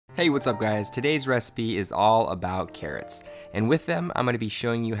Hey, what's up guys? Today's recipe is all about carrots, and with them I'm going to be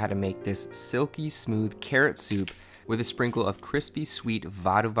showing you how to make this silky smooth carrot soup with a sprinkle of crispy sweet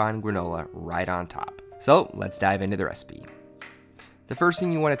Vadouvan granola right on top. So let's dive into the recipe. The first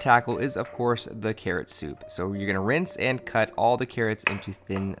thing you want to tackle is of course the carrot soup. So you're going to rinse and cut all the carrots into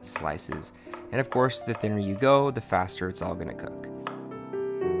thin slices, and of course the thinner you go, the faster it's all going to cook.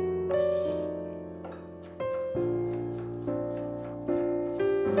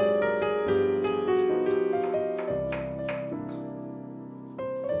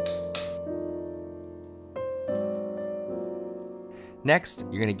 Next,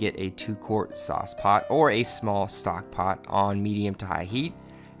 you're gonna get a 2-quart sauce pot or a small stock pot on medium to high heat.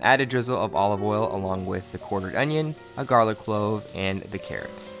 Add a drizzle of olive oil along with the quartered onion, a garlic clove, and the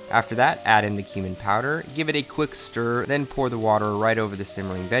carrots. After that, add in the cumin powder, give it a quick stir, then pour the water right over the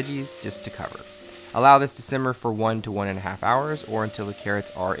simmering veggies just to cover. Allow this to simmer for 1 to 1.5 hours or until the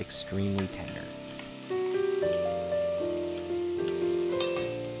carrots are extremely tender.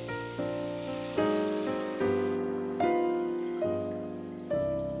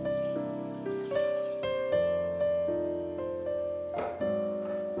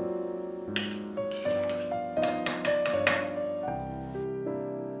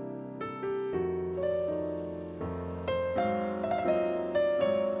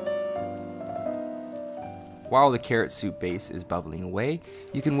 While the carrot soup base is bubbling away,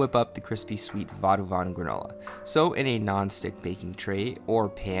 you can whip up the crispy sweet Vadouvan granola. So in a non-stick baking tray or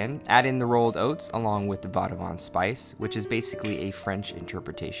pan, add in the rolled oats along with the Vadouvan spice, which is basically a French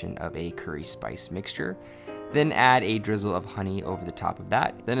interpretation of a curry spice mixture. Then add a drizzle of honey over the top of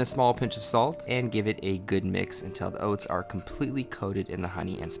that, then a small pinch of salt, and give it a good mix until the oats are completely coated in the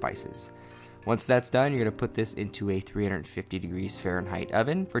honey and spices. Once that's done, you're going to put this into a 350 degrees Fahrenheit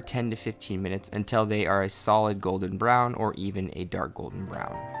oven for 10 to 15 minutes until they are a solid golden brown or even a dark golden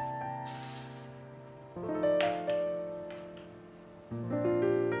brown.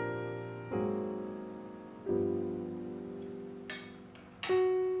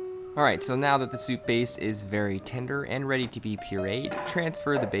 Alright, so now that the soup base is very tender and ready to be pureed,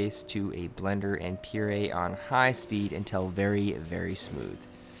 transfer the base to a blender and puree on high speed until very, very smooth.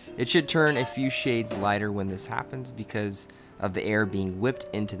 It should turn a few shades lighter when this happens because of the air being whipped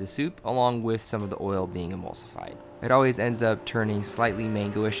into the soup along with some of the oil being emulsified. It always ends up turning slightly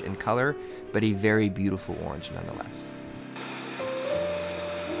mangoish in color, but a very beautiful orange nonetheless.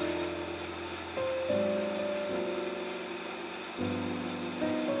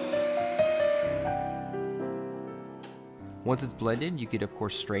 Once it's blended, you could of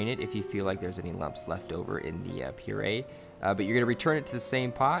course strain it if you feel like there's any lumps left over in the puree. But you're going to return it to the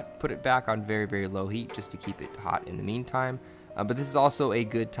same pot, put it back on very, very low heat just to keep it hot in the meantime. But this is also a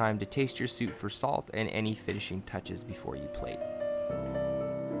good time to taste your soup for salt and any finishing touches before you plate.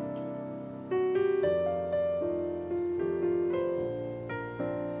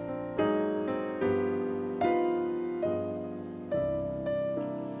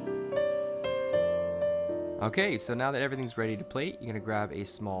 Okay, so now that everything's ready to plate, you're going to grab a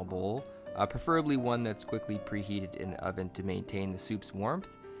small bowl. Preferably one that's quickly preheated in the oven to maintain the soup's warmth.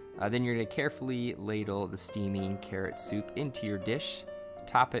 Then you're going to carefully ladle the steaming carrot soup into your dish,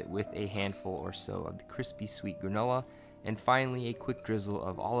 top it with a handful or so of the crispy sweet granola, and finally a quick drizzle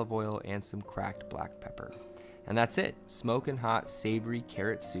of olive oil and some cracked black pepper. And that's it, smoking hot savory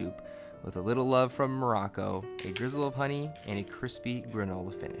carrot soup with a little love from Morocco, a drizzle of honey, and a crispy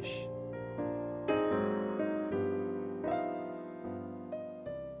granola finish.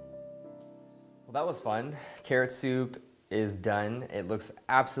 Well, that was fun. Carrot soup is done. It looks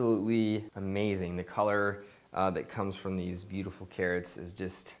absolutely amazing. The color that comes from these beautiful carrots is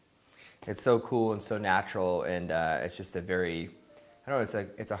just, it's so cool and so natural, and it's just a very, I don't know,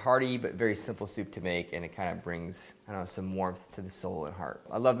 it's a hearty but very simple soup to make, and it kind of brings, I don't know, some warmth to the soul and heart.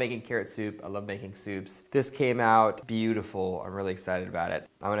 I love making carrot soup. I love making soups. This came out beautiful. I'm really excited about it.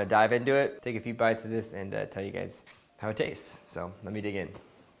 I'm gonna dive into it, take a few bites of this, and tell you guys how it tastes. So let me dig in.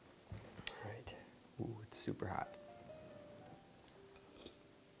 Ooh, it's super hot.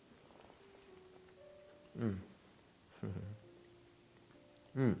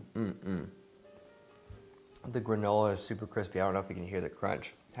 The granola is super crispy. I don't know if you can hear the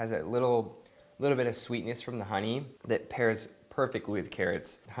crunch. It has a little bit of sweetness from the honey that pairs perfectly with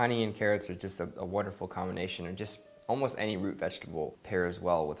carrots. Honey and carrots are just a wonderful combination, and just almost any root vegetable pairs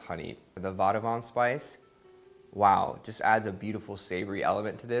well with honey. The Vadouvan spice, wow, just adds a beautiful savory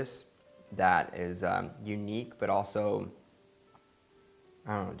element to this that is unique, but also,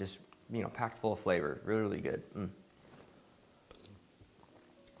 I don't know, just, you know, packed full of flavor. Really, really good.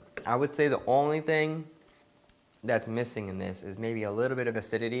 I would say the only thing that's missing in this is maybe a little bit of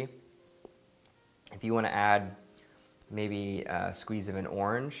acidity. If you want to add maybe a squeeze of an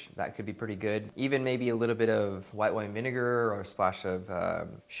orange, that could be pretty good. Even maybe a little bit of white wine vinegar or a splash of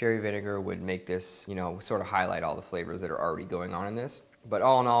sherry vinegar would make this, you know, sort of highlight all the flavors that are already going on in this. But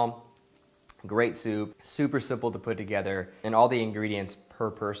all in all, great soup, super simple to put together, and all the ingredients per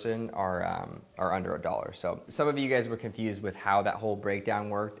person are under $1. So some of you guys were confused with how that whole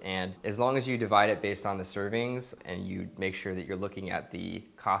breakdown worked, and as long as you divide it based on the servings and you make sure that you're looking at the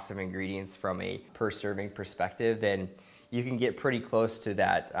cost of ingredients from a per serving perspective, then you can get pretty close to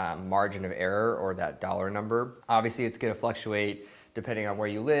that margin of error or that dollar number. Obviously, it's going to fluctuate depending on where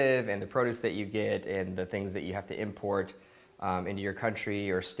you live and the produce that you get and the things that you have to import into your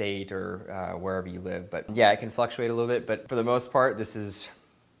country or state or wherever you live. But yeah, it can fluctuate a little bit, but for the most part, this is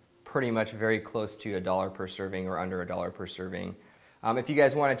pretty much very close to $1 per serving or under $1 per serving. If you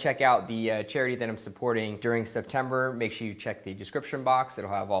guys want to check out the charity that I'm supporting during September, make sure you check the description box. It'll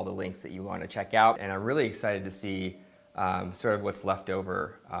have all the links that you want to check out. And I'm really excited to see sort of what's left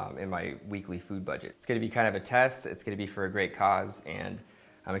over in my weekly food budget. It's going to be kind of a test. It's going to be for a great cause, and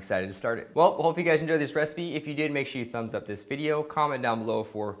I'm excited to start it. Well, hope you guys enjoyed this recipe. If you did, make sure you thumbs up this video, comment down below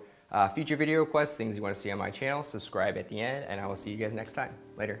for future video requests, things you want to see on my channel, subscribe at the end, and I will see you guys next time.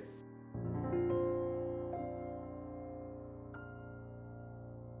 Later.